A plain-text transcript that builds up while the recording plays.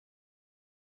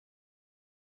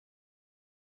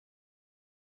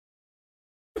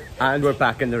And we're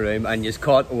back in the room, and you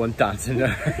caught Owen dancing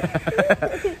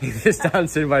there. He's just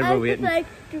dancing while we're waiting. Like,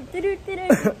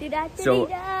 So,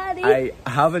 I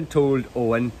haven't told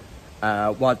Owen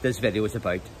what this video is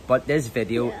about, but this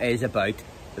video is about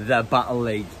the Battle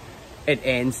League. It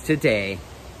ends today,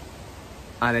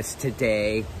 and it's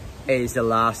today is the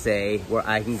last day where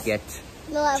I can get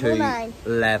to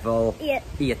level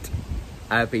 8.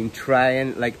 I've been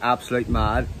trying like absolute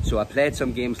mad, so I played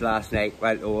some games last night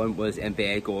while Owen was in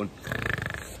bed going.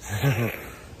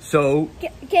 So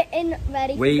getting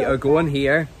ready. We are going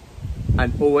here,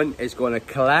 and Owen is going to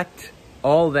collect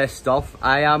all this stuff.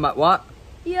 I am at what?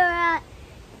 You're at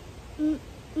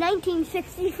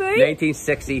 1963.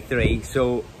 1963.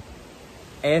 So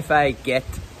if I get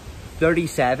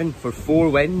 37 for 4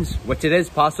 wins, which it is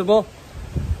possible.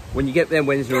 When you get them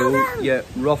wins in a row, you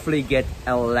roughly get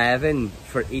 11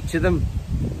 for each of them.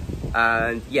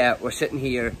 And yeah, we're sitting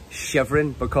here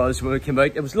shivering because when we came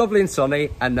out, it was lovely and sunny,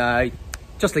 and now,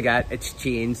 just like that, it's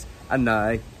changed, and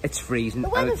now it's freezing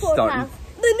and it's starting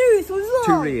the news was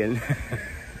to rain.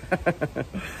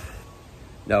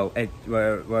 No,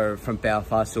 we're from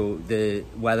Belfast, so the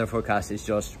weather forecast is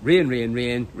just rain, rain,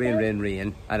 rain, rain, rain,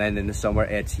 rain, and then in the summer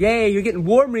it's, yay, you're getting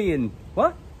warm rain.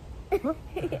 What? Huh?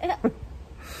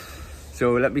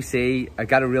 So let me see, I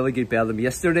got a really good build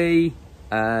yesterday,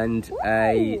 and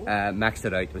I maxed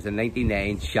it out. It was a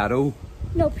 99 Shadow.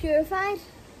 No, purified?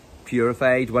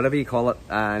 Purified, whatever you call it,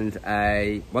 and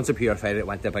once I purified it, it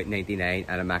went to about 99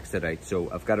 and I maxed it out. So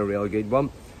I've got a really good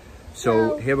one.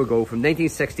 So here we go, from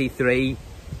 1963,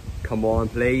 come on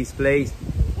please, please.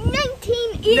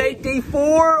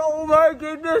 1994, oh my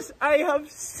goodness, I have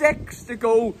 6 to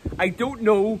go. I don't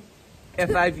know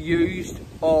if I've used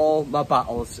all my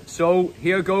battles. So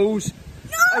here goes.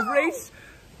 No! I've raced.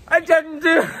 I didn't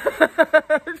do it.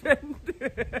 I didn't do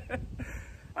it.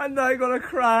 I'm now gonna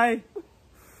cry.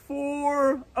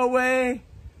 4 away.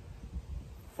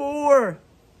 4.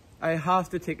 I have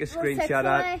to take a screenshot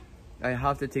at. I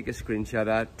have to take a screenshot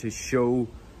at to show.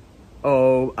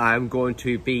 Oh, I'm going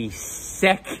to be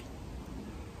sick.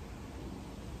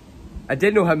 I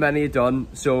didn't know how many I'd done,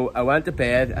 so I went to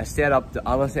bed. I stayed up to,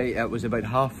 honestly, it was about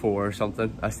 4:30 or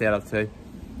something I stayed up to,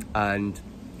 and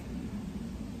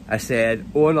I said,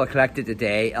 Owen, I'll collect it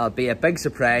today. It'll be a big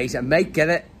surprise. I might get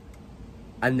it,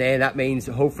 and then that means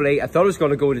hopefully, I thought it was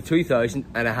going to go to 2,000,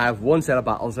 and I have 1 set of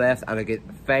battles left, and I could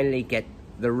finally get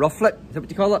the rufflet. Is that what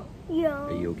you call it? Yeah.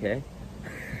 Are you okay?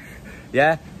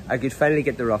 Yeah, I could finally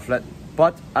get the rufflet,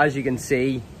 but as you can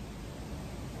see,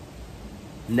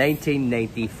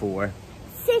 1994.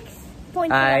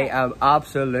 6.5. I am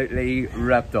absolutely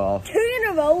ripped off. 2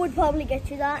 in a row would probably get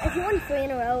you that. If you won 3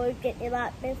 in a row, it would get you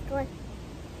that, basically.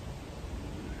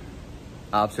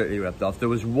 Absolutely ripped off. There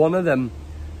was one of them,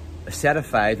 a set of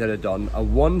 5 that I'd done. I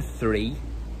won 3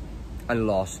 and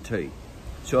lost 2.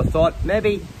 So I thought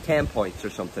maybe 10 points or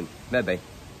something. Maybe.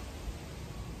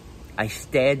 I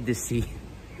stayed to see.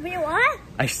 Wait, what?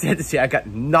 I stayed to see. I got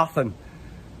nothing.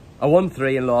 I won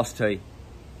 3 and lost 2.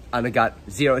 And I got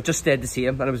 0. I just stayed to see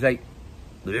him, and I was like,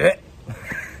 bleh.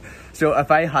 So if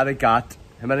I had got,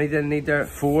 how many did I need there?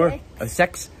 4 or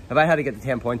 6. If I had to get the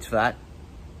 10 points for that,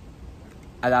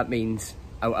 and that means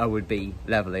I would be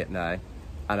level 8 now,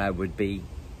 and I would be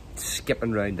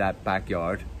skipping around that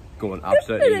backyard, going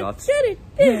absolutely nuts.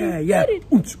 Yeah, yeah.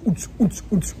 No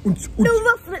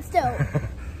rufflet still.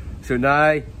 So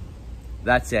now,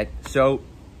 that's it. So,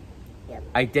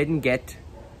 I didn't get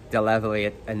the level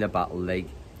 8 in the Battle League,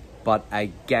 but I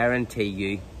guarantee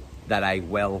you that I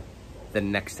will the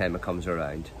next time it comes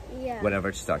around. Yeah. Whenever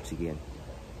it starts again.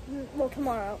 Well,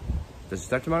 tomorrow. Does it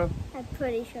start tomorrow? I'm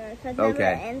pretty sure. Because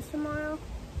okay. It ends tomorrow.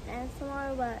 It ends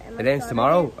tomorrow, but it ends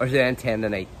tomorrow, or does it end 10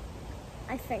 tonight?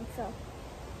 I think so.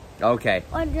 Okay.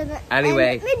 Or does it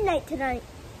anyway, end midnight tonight?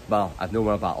 Well, I've no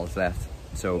more battles left,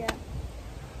 so.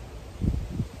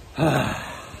 Yeah.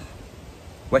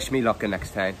 Wish me luck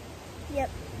next time. Yep.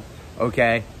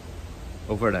 Okay.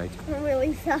 Over and out. I'm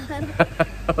really sad.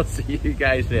 I'll see you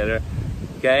guys later.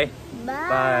 Okay? Bye.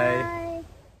 Bye.